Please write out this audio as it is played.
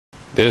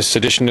This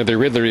edition of the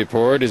Ridley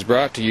Report is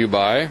brought to you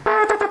by... Hey,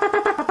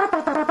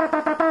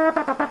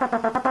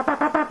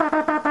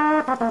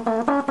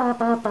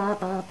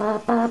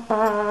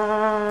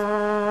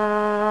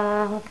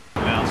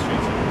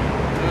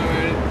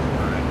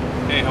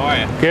 how are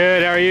you?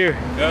 Good, how are you?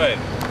 Good.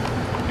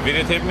 You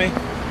videotaping me?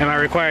 Am I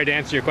required to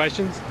answer your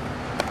questions?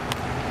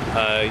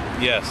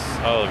 Yes.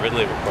 Oh,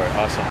 Ridley Report.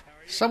 Awesome.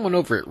 Someone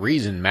over at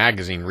Reason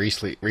Magazine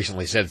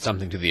recently said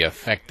something to the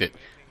effect that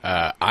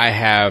I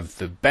have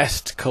the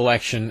best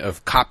collection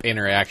of cop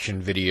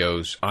interaction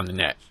videos on the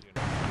net.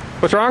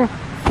 What's wrong?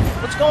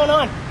 What's going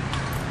on?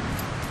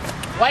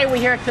 Why are we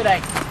here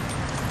today?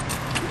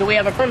 Do we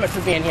have a permit for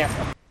being here?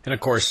 And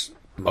of course,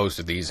 most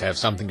of these have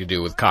something to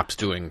do with cops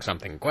doing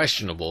something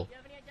questionable.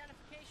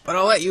 But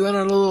I'll let you in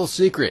on a little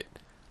secret.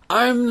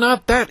 I'm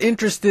not that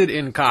interested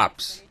in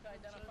cops.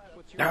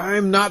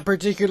 I'm not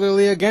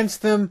particularly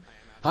against them.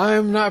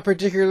 I'm not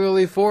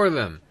particularly for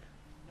them.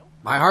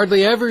 I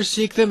hardly ever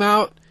seek them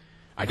out.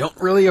 I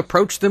don't really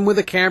approach them with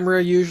a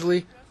camera,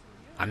 usually.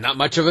 I'm not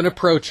much of an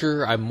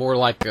approacher. I'm more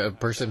like a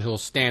person who'll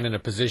stand in a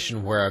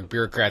position where a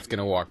bureaucrat's going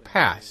to walk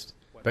past.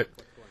 But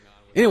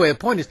anyway, the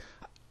point is,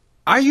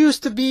 I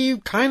used to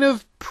be kind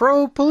of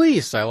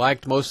pro-police. I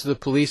liked most of the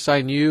police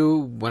I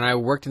knew when I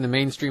worked in the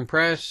mainstream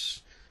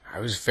press. I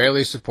was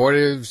fairly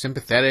supportive,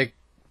 sympathetic.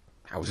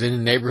 I was in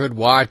the neighborhood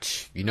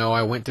watch. You know,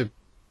 I went to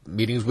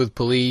meetings with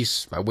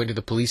police. I went to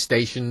the police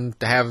station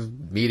to have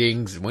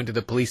meetings. Went to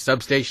the police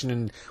substation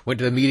and went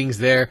to the meetings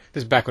there.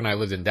 This is back when I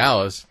lived in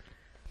Dallas.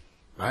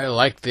 I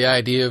liked the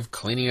idea of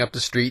cleaning up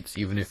the streets,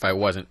 even if I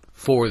wasn't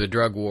for the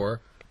drug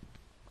war.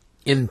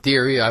 In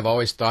theory, I've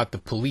always thought the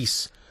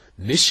police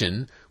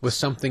mission was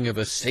something of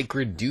a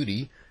sacred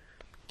duty.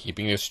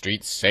 Keeping the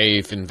streets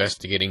safe,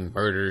 investigating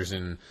murders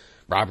and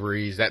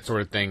robberies, that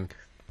sort of thing.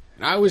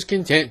 I was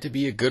content to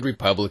be a good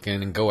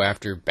Republican and go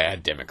after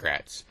bad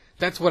Democrats.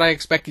 That's what I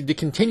expected to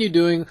continue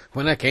doing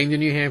when I came to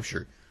New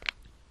Hampshire.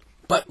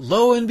 But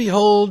lo and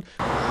behold...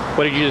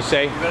 What did you just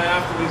say? You're gonna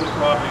have to leave the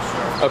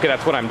property, sir. Okay,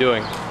 that's what I'm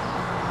doing.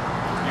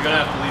 You're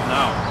gonna have to leave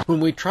now.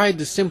 When we tried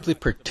to simply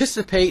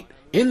participate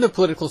in the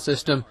political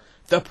system,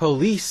 the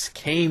police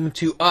came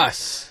to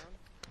us.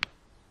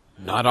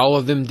 Not all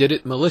of them did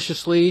it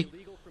maliciously.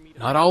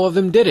 Not all of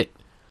them did it.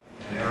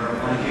 I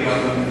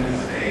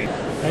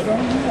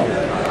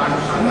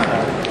don't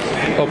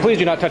know. Well, please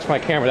do not touch my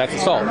camera. That's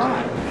assault.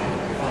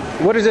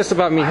 What is this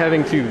about me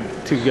having to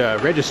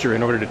register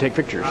in order to take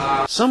pictures?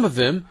 Some of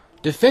them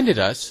defended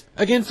us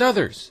against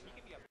others.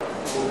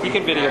 You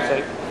can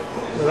videotape.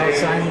 Without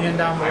signing in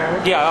down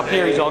below? Yeah, up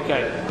here he's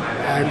okay.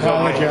 I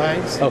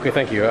apologize. Okay,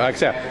 thank you. I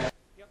accept.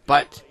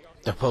 But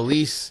the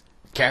police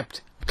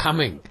kept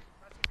coming.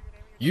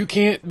 You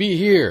can't be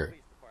here.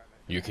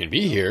 You can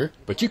be here,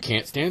 but you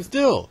can't stand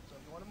still.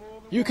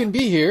 You can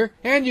be here,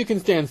 and you can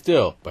stand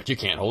still, but you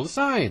can't hold a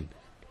sign.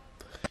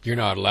 You're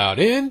not allowed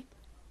in.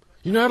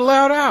 You're not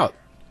allowed out.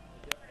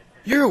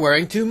 You're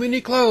wearing too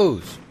many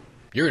clothes.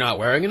 You're not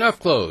wearing enough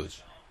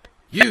clothes.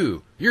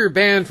 You're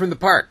banned from the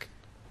park.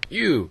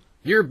 You're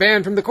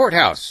banned from the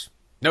courthouse.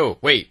 No,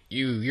 wait,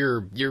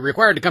 you're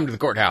required to come to the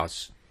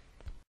courthouse.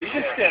 You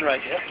can stand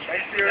right there.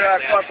 Thanks for your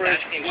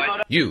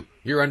cooperation.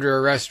 You're under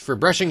arrest for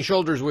brushing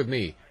shoulders with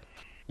me.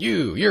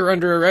 You're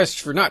under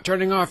arrest for not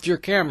turning off your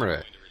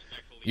camera.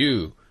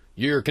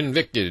 You're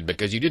convicted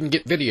because you didn't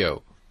get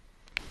video.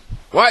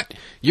 What?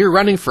 You're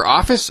running for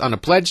office on a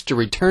pledge to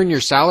return your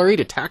salary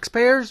to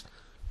taxpayers?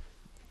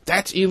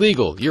 That's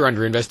illegal. You're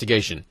under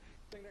investigation.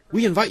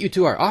 We invite you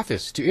to our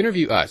office to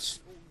interview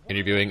us.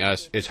 Interviewing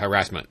us is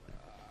harassment.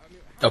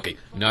 Okay,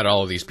 not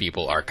all of these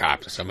people are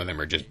cops. Some of them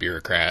are just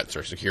bureaucrats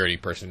or security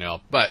personnel,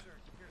 but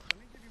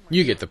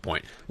you get the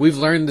point. We've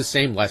learned the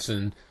same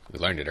lesson, we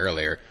learned it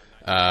earlier,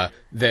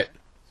 that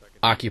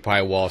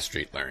Occupy Wall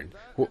Street learned.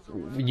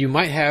 You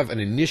might have an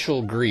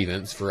initial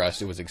grievance. For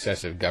us, it was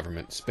excessive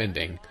government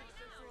spending.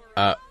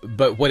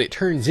 But what it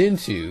turns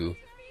into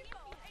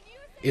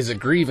is a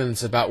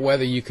grievance about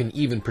whether you can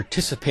even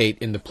participate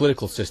in the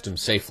political system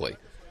safely,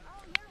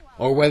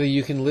 or whether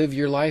you can live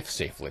your life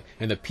safely.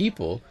 And the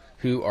people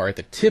who are at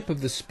the tip of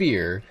the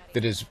spear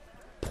that is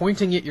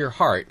pointing at your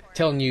heart,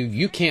 telling you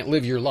you can't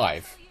live your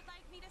life,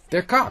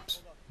 they're cops,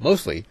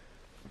 mostly.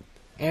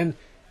 And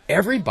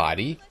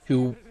everybody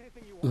who's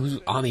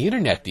on the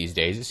internet these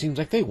days, it seems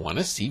like they want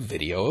to see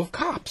video of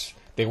cops.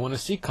 They want to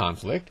see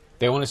conflict.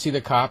 They want to see the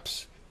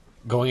cops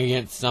going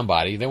against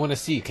somebody. They want to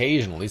see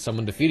occasionally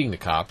someone defeating the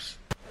cops.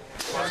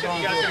 You guys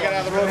gotta get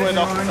out of the roadway,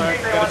 though. Sorry.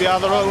 Gotta be out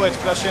of the roadway. It's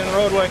pedestrian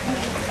roadway.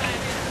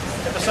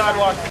 Hit the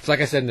sidewalk. It's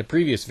like I said in the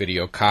previous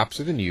video,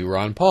 cops are the new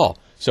Ron Paul.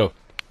 So,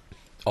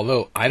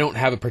 although I don't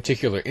have a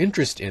particular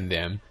interest in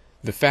them,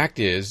 the fact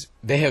is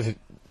they have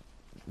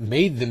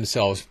made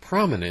themselves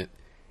prominent,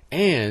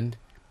 and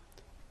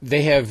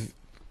they have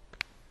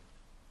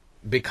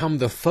become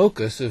the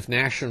focus of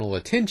national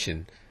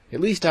attention,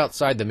 at least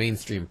outside the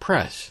mainstream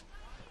press.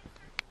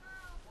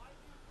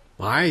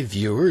 My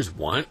viewers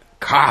want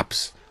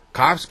cops.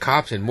 Cops,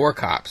 cops, and more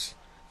cops.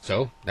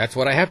 So, that's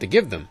what I have to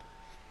give them.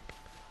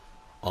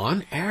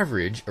 On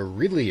average, a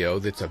Ridley-o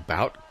that's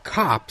about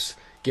cops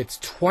gets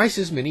twice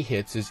as many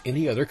hits as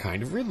any other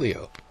kind of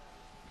Ridley-o.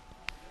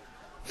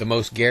 The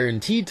most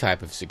guaranteed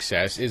type of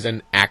success is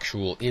an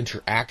actual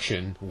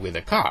interaction with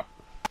a cop.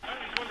 I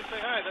just wanted to say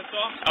hi, that's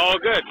all. Oh,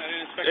 good.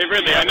 Hey,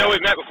 Ridley, I know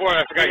we've met before.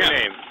 I forgot your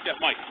name. Yeah,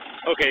 Mike.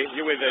 Okay,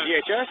 you're with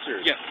DHS,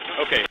 or? Yes.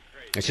 Okay.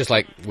 It's just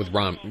like with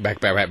Ron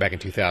back in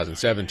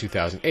 2007,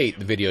 2008.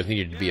 The videos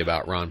needed to be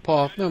about Ron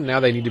Paul. No, now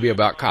they need to be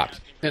about cops.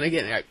 And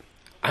again,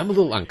 I'm a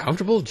little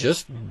uncomfortable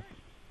just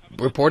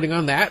reporting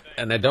on that,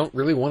 and I don't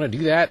really want to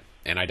do that,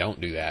 and I don't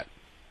do that.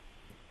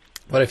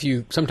 But if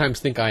you sometimes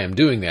think I am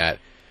doing that,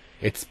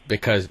 it's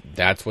because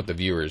that's what the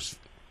viewers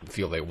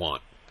feel they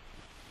want.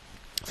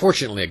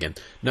 Fortunately, again,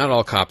 not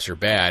all cops are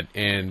bad,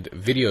 and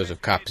videos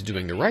of cops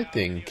doing the right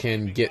thing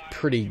can get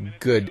pretty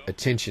good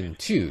attention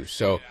too.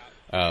 So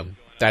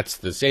that's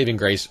the saving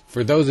grace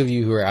for those of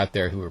you who are out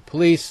there who are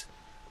police.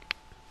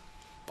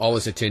 All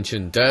this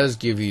attention does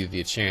give you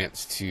the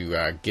chance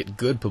to get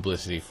good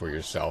publicity for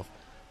yourself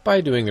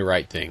by doing the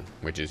right thing,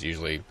 which is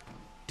usually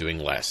doing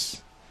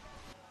less.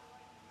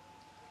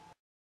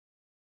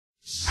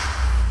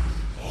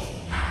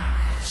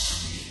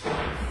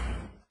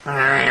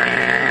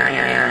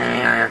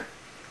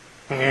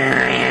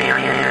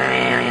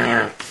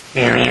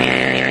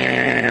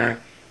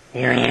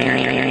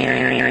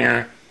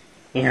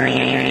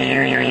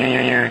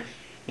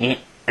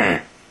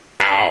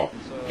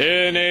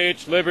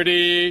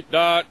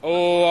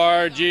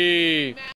 NHLiberty.org